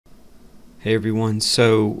Hey everyone,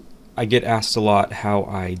 so I get asked a lot how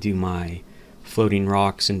I do my floating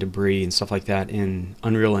rocks and debris and stuff like that in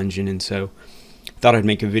Unreal Engine, and so I thought I'd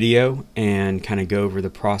make a video and kind of go over the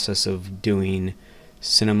process of doing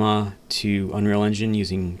Cinema to Unreal Engine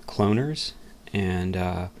using cloners. And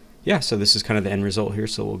yeah, so this is kind of the end result here,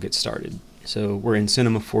 so we'll get started. So we're in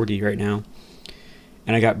Cinema4D right now,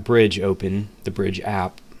 and I got Bridge open, the Bridge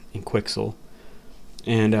app in Quixel,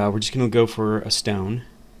 and we're just going to go for a stone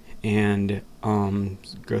and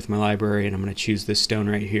go through my library, and I'm going to choose this stone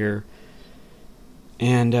right here.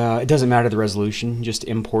 And it doesn't matter the resolution, just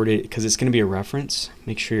import it because it's going to be a reference.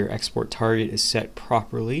 Make sure your export target is set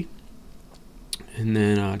properly, and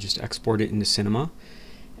then just export it into Cinema,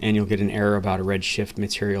 and you'll get an error about a redshift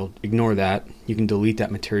material. Ignore that. You can delete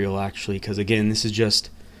that material actually, because again, this is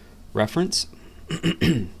just reference.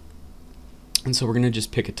 And so we're going to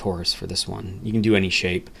just pick a torus for this one. You can do any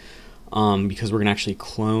shape. Because we're going to actually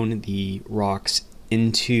clone the rocks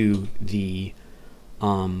into the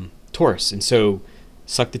torus. And so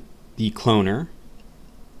select the cloner,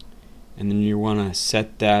 and then you want to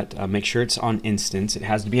set that, make sure it's on instance. It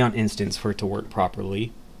has to be on instance for it to work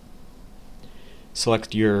properly.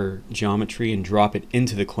 Select your geometry and drop it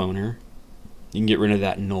into the cloner. You can get rid of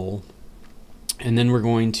that null. And then we're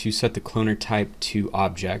going to set the cloner type to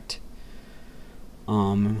object.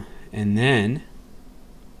 And then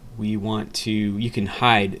we want to, you can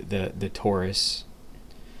hide the torus,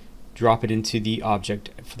 drop it into the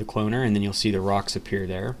object for the cloner, and then you'll see the rocks appear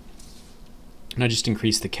there. And I just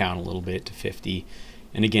increase the count a little bit to 50.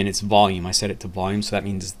 And again, it's volume. I set it to volume, so that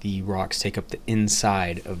means the rocks take up the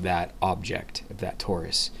inside of that object, of that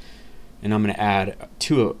torus. And I'm going to add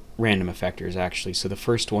two random effectors actually. So the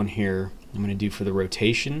first one here, I'm going to do for the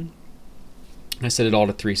rotation. I set it all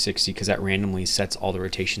to 360 because that randomly sets all the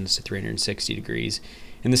rotations to 360 degrees.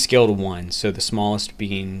 And the scale to 1, so the smallest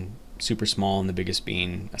being super small and the biggest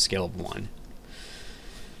being a scale of 1.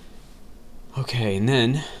 Okay, and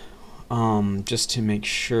then just to make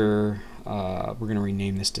sure, we're going to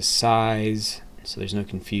rename this to size so there's no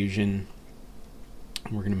confusion.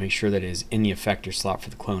 We're going to make sure that it is in the effector slot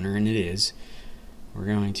for the cloner, and it is. We're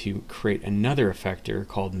going to create another effector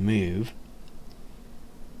called move,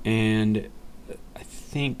 and I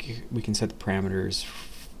think we can set the parameters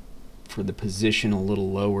for the position a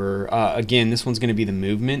little lower. Again, this one's going to be the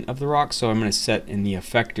movement of the rock, so I'm going to set in the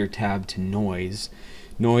effector tab to noise.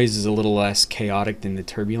 Noise is a little less chaotic than the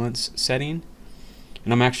turbulence setting,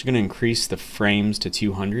 and I'm actually going to increase the frames to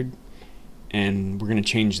 200, and we're going to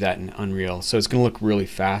change that in Unreal. So it's going to look really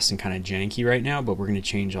fast and kind of janky right now, but we're going to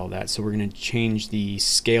change all that. So we're going to change the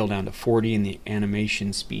scale down to 40 and the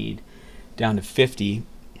animation speed down to 50,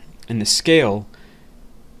 and the scale,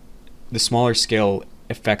 the smaller scale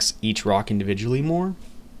affects each rock individually more.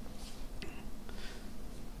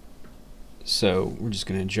 So we're just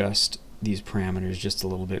going to adjust these parameters just a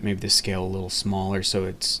little bit, maybe the scale a little smaller so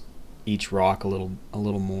it's each rock a little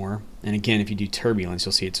more. And again, if you do turbulence,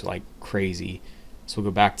 you'll see it's like crazy. So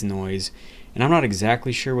we'll go back to noise, and I'm not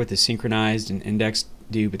exactly sure what the synchronized and indexed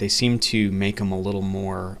do, but they seem to make them a little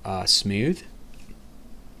more smooth.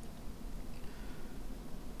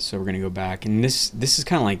 So we're going to go back, and this is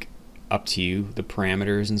kind of like up to you, the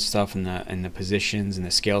parameters and stuff, and the positions and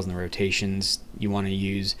the scales and the rotations you want to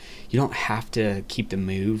use. You don't have to keep the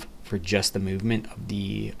move for just the movement of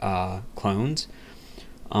the clones.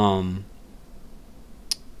 I'm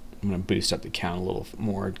going to boost up the count a little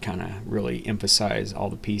more, kind of really emphasize all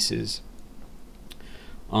the pieces.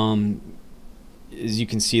 As you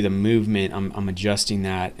can see, the movement, I'm adjusting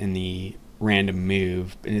that in the random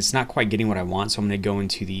move, and it's not quite getting what I want, so I'm going to go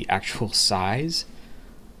into the actual size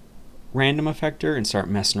random effector and start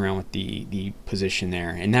messing around with the position there,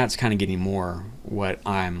 and that's kind of getting more what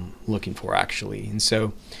I'm looking for actually. And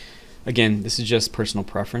so again, this is just personal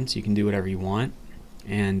preference. You can do whatever you want.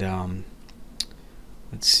 And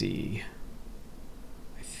let's see,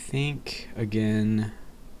 I think again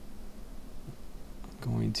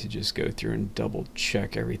I'm going to just go through and double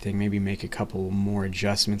check everything, maybe make a couple more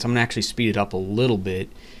adjustments. I'm gonna actually speed it up a little bit.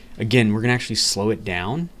 Again, we're gonna actually slow it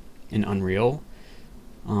down in Unreal.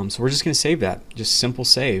 So we're just going to save that, just simple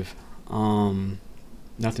save.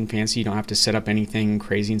 Nothing fancy. You don't have to set up anything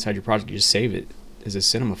crazy inside your project. You just save it as a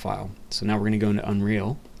cinema file. So now we're going to go into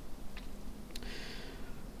Unreal.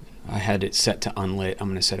 I had it set to unlit. I'm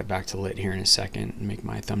going to set it back to lit here in a second and make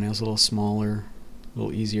my thumbnails a little smaller, a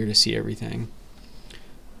little easier to see everything.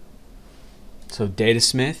 So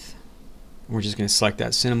Datasmith, we're just going to select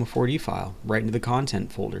that Cinema4D file right into the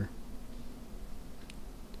content folder.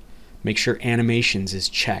 Make sure animations is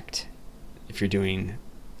checked if you're doing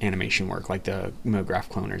animation work, like the MoGraph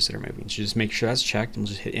cloners that are moving. So just make sure that's checked, and we'll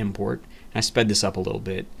just hit import. And I sped this up a little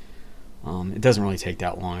bit. It doesn't really take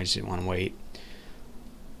that long, I just didn't want to wait.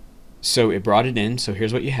 So it brought it in, so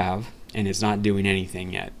here's what you have, and it's not doing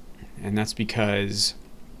anything yet. And that's because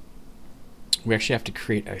we actually have to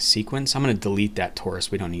create a sequence. I'm going to delete that torus,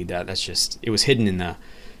 we don't need that. That's just, it was hidden in the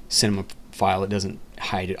cinema file. It doesn't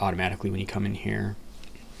hide it automatically when you come in here.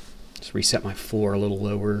 Just reset my floor a little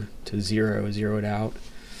lower to 0, zero it out.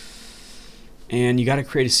 And you got to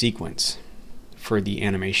create a sequence for the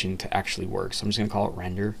animation to actually work. So I'm just going to call it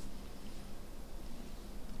render.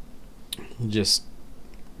 We'll just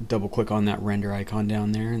double click on that render icon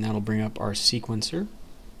down there, and that'll bring up our sequencer.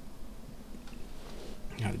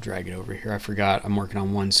 Got to drag it over here. I forgot I'm working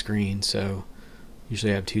on one screen, so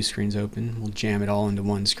usually I have two screens open. We'll jam it all into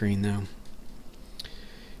one screen though.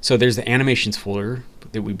 So there's the animations folder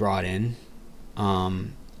that we brought in. I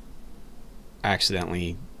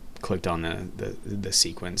accidentally clicked on the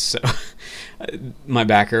sequence, so my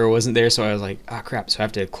back arrow wasn't there, so I was like, ah, crap. So I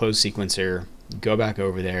have to close sequencer, go back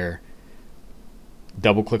over there,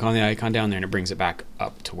 double click on the icon down there, and it brings it back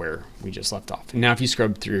up to where we just left off. And now if you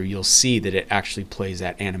scrub through, you'll see that it actually plays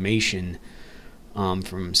that animation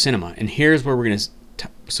from Cinema. And here's where we're going to,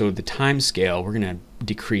 so the time scale, we're going to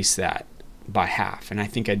decrease that by half. And I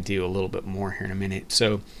think I'd do a little bit more here in a minute.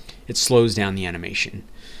 So it slows down the animation.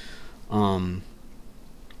 So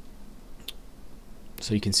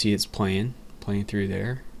you can see it's playing through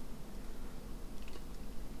there.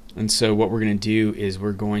 And so what we're going to do is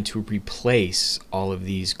we're going to replace all of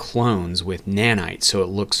these clones with nanite, so it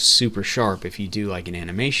looks super sharp if you do like an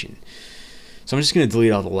animation. So I'm just going to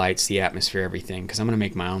delete all the lights, the atmosphere, everything, because I'm going to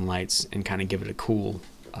make my own lights and kind of give it a cool,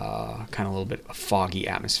 kind of a little bit of a foggy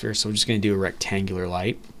atmosphere. So we're just going to do a rectangular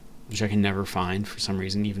light, which I can never find for some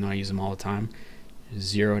reason, even though I use them all the time.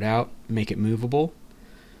 Zero it out, make it movable.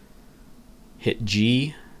 Hit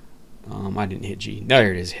G. I didn't hit G.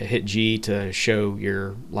 There it is. Hit G to show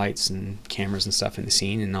your lights and cameras and stuff in the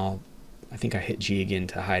scene, and I think I hit G again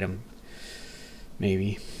to hide them,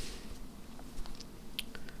 maybe.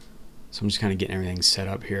 So I'm just kind of getting everything set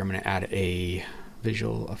up here. I'm going to add a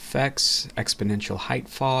visual effects, exponential height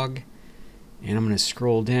fog, and I'm going to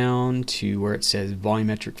scroll down to where it says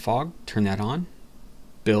volumetric fog. Turn that on.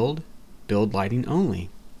 Build lighting only.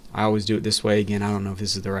 I always do it this way. Again, I don't know if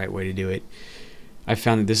this is the right way to do it. I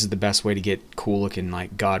found that this is the best way to get cool looking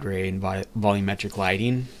like God ray and volumetric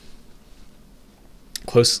lighting.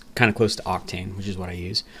 Kind of close to Octane, which is what I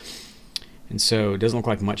use. And so it doesn't look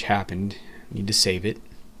like much happened. You need to save it,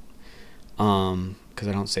 because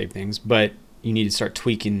I don't save things. But you need to start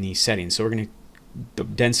tweaking the settings. So the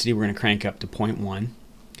density we're gonna crank up to 0.1,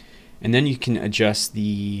 and then you can adjust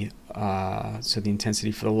the the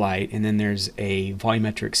intensity for the light, and then there's a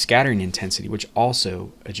volumetric scattering intensity, which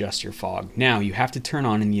also adjusts your fog. Now you have to turn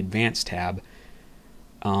on in the advanced tab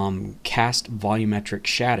cast volumetric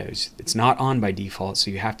shadows. It's not on by default,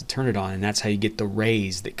 so you have to turn it on, and that's how you get the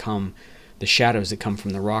rays that come, the shadows that come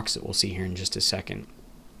from the rocks that we'll see here in just a second.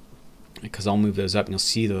 Because I'll move those up, and you'll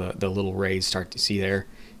see the little rays start to see there.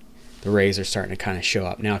 The rays are starting to kind of show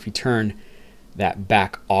up. Now if you turn that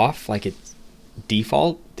back off like it's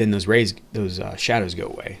default, then those shadows go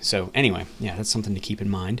away. So anyway, yeah, that's something to keep in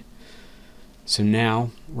mind. So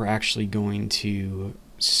now we're actually going to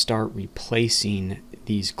start replacing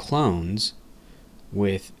these clones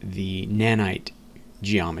with the nanite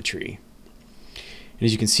geometry. And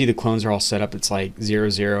as you can see, the clones are all set up. It's like 0,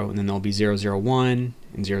 0, and then there'll be 0, 0, 1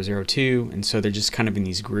 and 0, 0, 2, and so they're just kind of in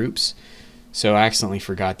these groups. So I accidentally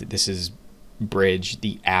forgot that this is Bridge,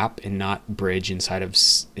 the app, and not Bridge inside of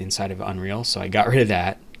Unreal. So I got rid of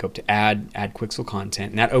that. Go up to add Quixel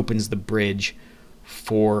content, and that opens the Bridge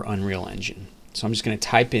for Unreal Engine. So I'm just going to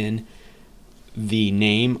type in the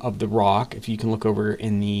name of the rock. If you can look over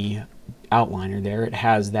in the outliner there, it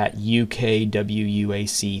has that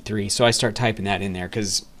UKWUAC3. So I start typing that in there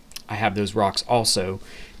because I have those rocks also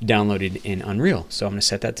downloaded in Unreal. So I'm going to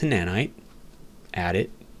set that to nanite, add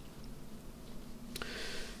it,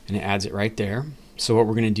 and it adds it right there. So what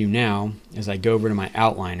we're going to do now is I go over to my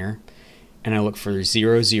outliner and I look for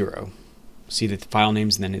 0, 0. See that the file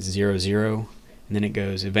names, and then it's 0, 0, and then it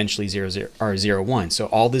goes eventually 0, 0, or 0, 1. So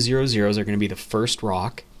all the 0, 0s are going to be the first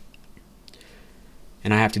rock,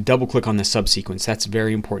 and I have to double click on the subsequence. That's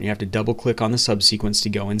very important. You have to double click on the subsequence to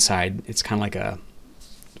go inside. It's kind of like a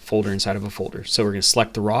folder inside of a folder. So we're going to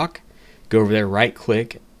select the rock, go over there, right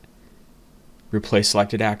click, replace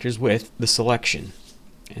selected actors with the selection.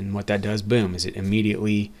 And what that does, boom, is it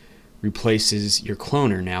immediately replaces your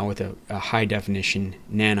cloner now with a high definition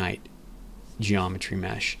nanite geometry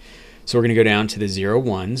mesh. So we're going to go down to the 0,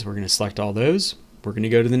 1s. We're going to select all those, we're going to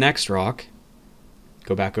go to the next rock,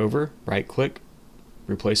 go back over, right click,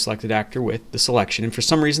 replace selected actor with the selection. And for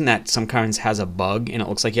some reason that sometimes has a bug and it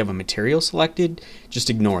looks like you have a material selected. Just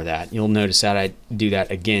ignore that. You'll notice that I do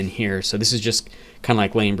that again here. So this is just kind of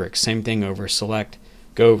like laying bricks. Same thing over, select,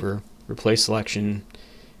 go over, replace selection,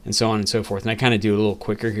 and so on and so forth. And I kind of do it a little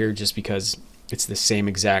quicker here just because it's the same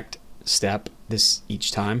exact step this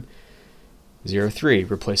each time. 03,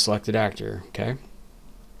 replace selected actor. Okay.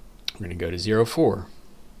 We're going to go to 04.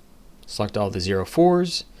 Select all the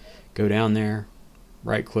 04s, go down there,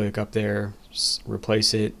 right click up there,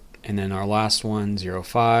 replace it, and then our last one,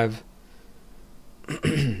 05,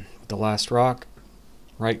 the last rock,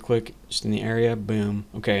 right click just in the area, boom.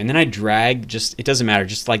 Okay, and then I drag, just, it doesn't matter,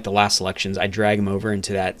 just like the last selections, I drag them over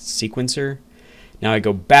into that sequencer. Now I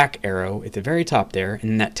go back arrow at the very top there,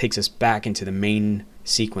 and that takes us back into the main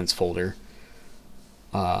sequence folder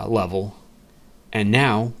level. And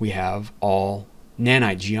now we have all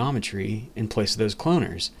nanite geometry in place of those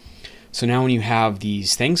cloners. So now when you have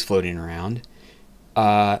these things floating around,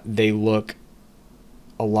 they look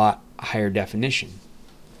a lot higher definition.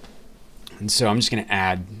 And so I'm just going to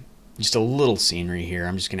add just a little scenery here.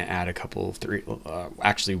 I'm just going to add a couple of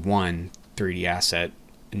actually one 3D asset,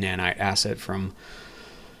 nanite asset from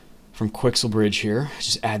Quixelbridge here.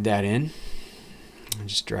 Just add that in and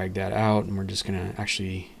just drag that out, and we're just going to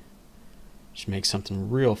actually just make something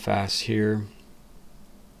real fast here.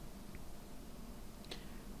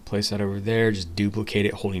 Place that over there, just duplicate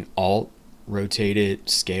it holding Alt, rotate it,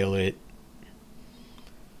 scale it.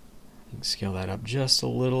 Scale that up just a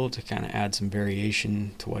little to kind of add some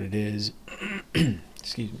variation to what it is.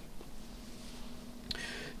 Excuse me.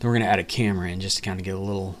 Then we're going to add a camera in just to kind of get a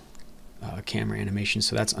little camera animation.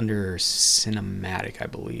 So that's under cinematic, I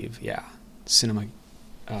believe. Yeah, cinema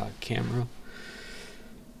camera.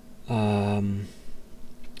 And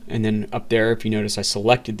then up there, if you notice, I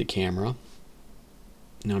selected the camera.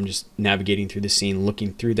 Now I'm just navigating through the scene,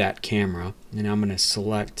 looking through that camera, and now I'm going to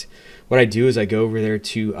select. What I do is I go over there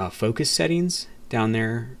to focus settings down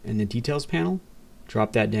there in the details panel,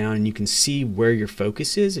 drop that down, and you can see where your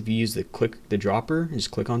focus is if you use the dropper and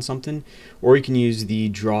just click on something, or you can use the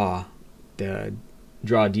draw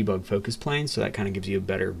debug focus plane, so that kind of gives you a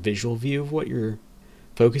better visual view of what you're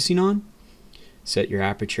focusing on. Set your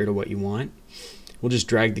aperture to what you want. We'll just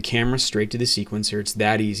drag the camera straight to the sequencer. It's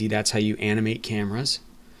that easy. That's how you animate cameras.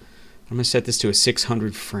 I'm going to set this to a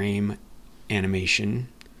 600 frame animation.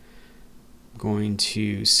 I'm going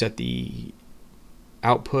to set the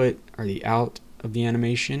output or the out of the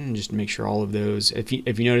animation and just make sure all of those. If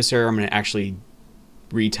you notice there, I'm going to actually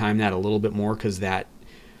retime that a little bit more because that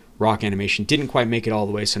rock animation didn't quite make it all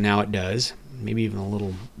the way, so now it does. Maybe even a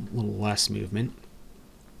little less movement.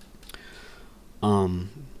 Alright,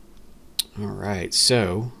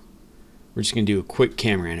 so we're just going to do a quick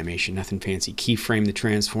camera animation, nothing fancy. Keyframe the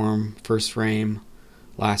transform, first frame,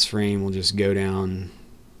 last frame, we'll just go down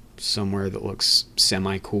somewhere that looks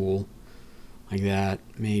semi-cool, like that,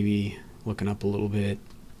 maybe looking up a little bit.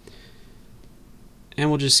 And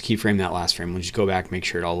we'll just keyframe that last frame. We'll just go back, make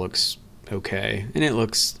sure it all looks okay. And it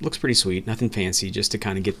looks pretty sweet, nothing fancy, just to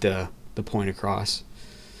kind of get the point across.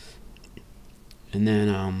 And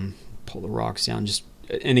then pull the rocks down,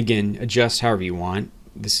 and again, adjust however you want.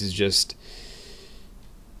 This is just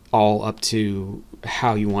all up to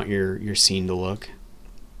how you want your scene to look,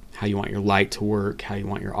 how you want your light to work, how you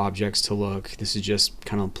want your objects to look. This is just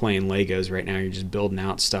kind of playing Legos right now. You're just building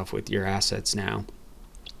out stuff with your assets now.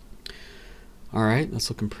 Alright, that's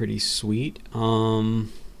looking pretty sweet.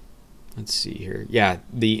 Let's see here. Yeah,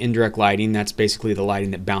 the indirect lighting, that's basically the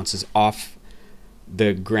lighting that bounces off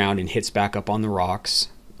the ground and hits back up on the rocks.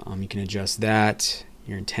 You can adjust that,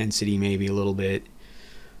 your intensity maybe a little bit.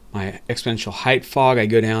 My exponential height fog, I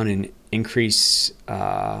go down and increase,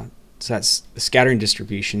 so that's the scattering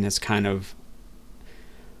distribution. That's kind of,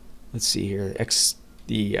 let's see here,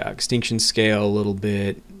 the extinction scale a little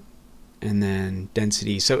bit, and then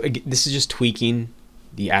density. So this is just tweaking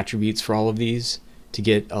the attributes for all of these to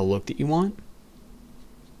get a look that you want.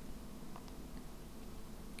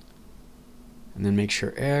 And then make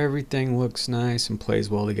sure everything looks nice and plays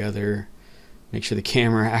well together. Make sure the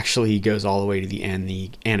camera actually goes all the way to the end,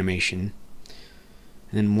 the animation.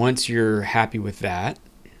 And then once you're happy with that,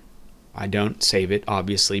 I don't save it,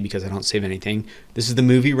 obviously, because I don't save anything. This is the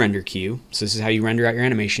movie render queue. So this is how you render out your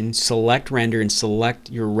animation. Select render and select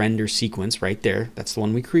your render sequence right there. That's the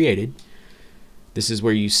one we created. This is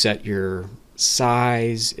where you set your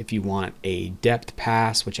size, if you want a depth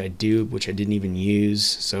pass, which I do, which I didn't even use,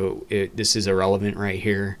 so this is irrelevant right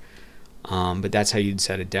here, but that's how you'd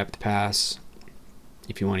set a depth pass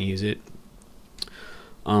if you want to use it.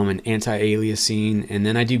 and anti-aliasing, and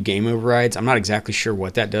then I do game overrides. I'm not exactly sure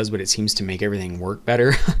what that does, but it seems to make everything work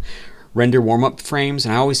better. Render warm-up frames,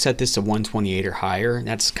 and I always set this to 128 or higher.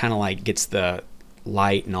 That's kind of like gets the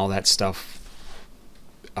light and all that stuff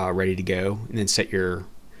ready to go, and then set your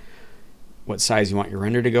what size you want your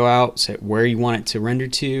render to go out, set where you want it to render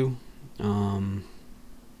to.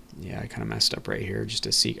 Yeah, I kind of messed up right here. I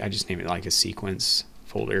just named it like a sequence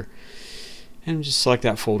folder, and just select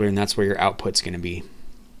that folder, and that's where your output's going to be.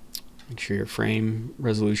 Make sure your frame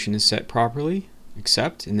resolution is set properly.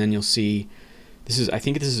 Accept, and then you'll see I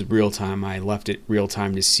think this is real time. I left it real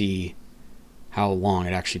time to see how long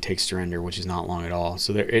it actually takes to render, which is not long at all.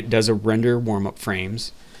 So it does a render warm-up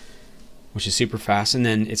frames, which is super fast, and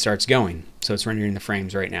then it starts going. So it's rendering the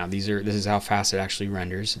frames right now. This is how fast it actually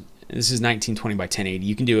renders. This is 1920 by 1080.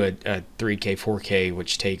 You can do a 3K, 4K,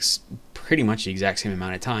 which takes pretty much the exact same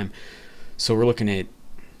amount of time. So we're looking at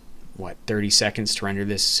what, 30 seconds to render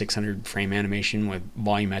this 600 frame animation with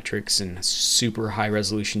volumetrics and super high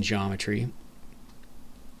resolution geometry.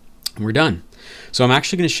 And we're done. So I'm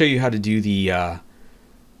actually going to show you how to do the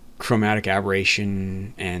chromatic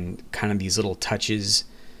aberration and kind of these little touches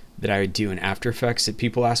that I would do in After Effects that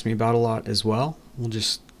people ask me about a lot as well. We'll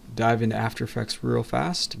just dive into After Effects real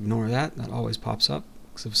fast. Ignore that. That always pops up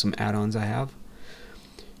because of some add-ons I have.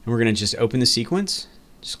 And we're going to just open the sequence.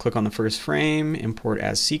 Just click on the first frame, import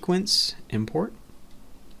as sequence, import.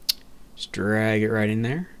 Just drag it right in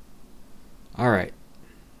there. Alright.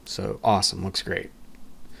 So awesome. Looks great.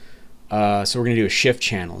 So we're going to do a shift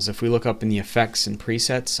channels. If we look up in the effects and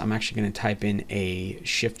presets, I'm actually going to type in a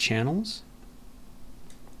shift channels.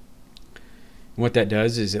 And what that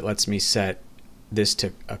does is it lets me set this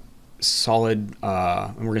to a solid,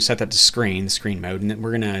 and we're going to set that to screen mode, and then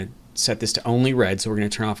we're going to set this to only red, so we're going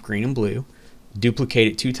to turn off green and blue, duplicate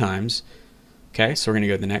it 2 times. Okay, so we're going to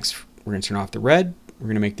go to the next, we're going to turn off the red, we're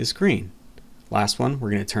going to make this green. Last one,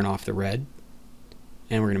 we're going to turn off the red,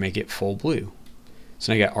 and we're going to make it full blue.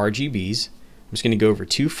 So now I got RGBs. I'm just going to go over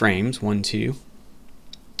 2 frames, 1, 2.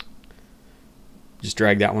 Just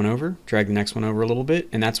drag that one over, drag the next one over a little bit,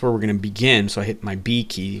 and that's where we're going to begin. So I hit my B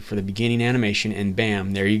key for the beginning animation, and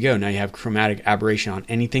bam, there you go. Now you have chromatic aberration on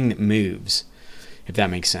anything that moves, if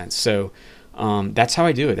that makes sense. So that's how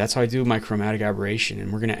I do it. That's how I do my chromatic aberration.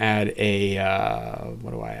 And we're going to add a,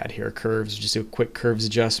 what do I add here? Curves, just do a quick curves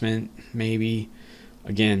adjustment, maybe.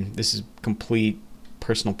 Again, this is complete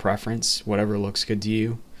personal preference, whatever looks good to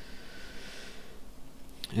you.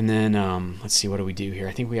 And then let's see, what do we do here?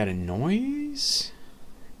 I think we got a noise.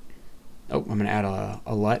 Oh, I'm going to add a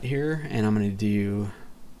LUT here, and I'm going to do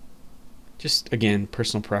just, again,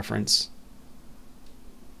 personal preference.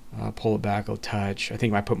 Pull it back a touch. I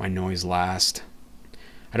think I put my noise last.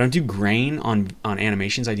 I don't do grain on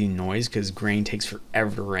animations. I do noise because grain takes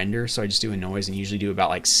forever to render, so I just do a noise and usually do about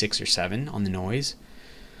like 6 or 7 on the noise.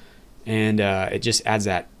 And it just adds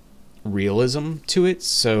that realism to it,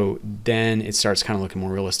 so then it starts kind of looking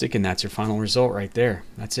more realistic, and that's your final result right there.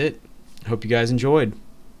 That's it. I hope you guys enjoyed.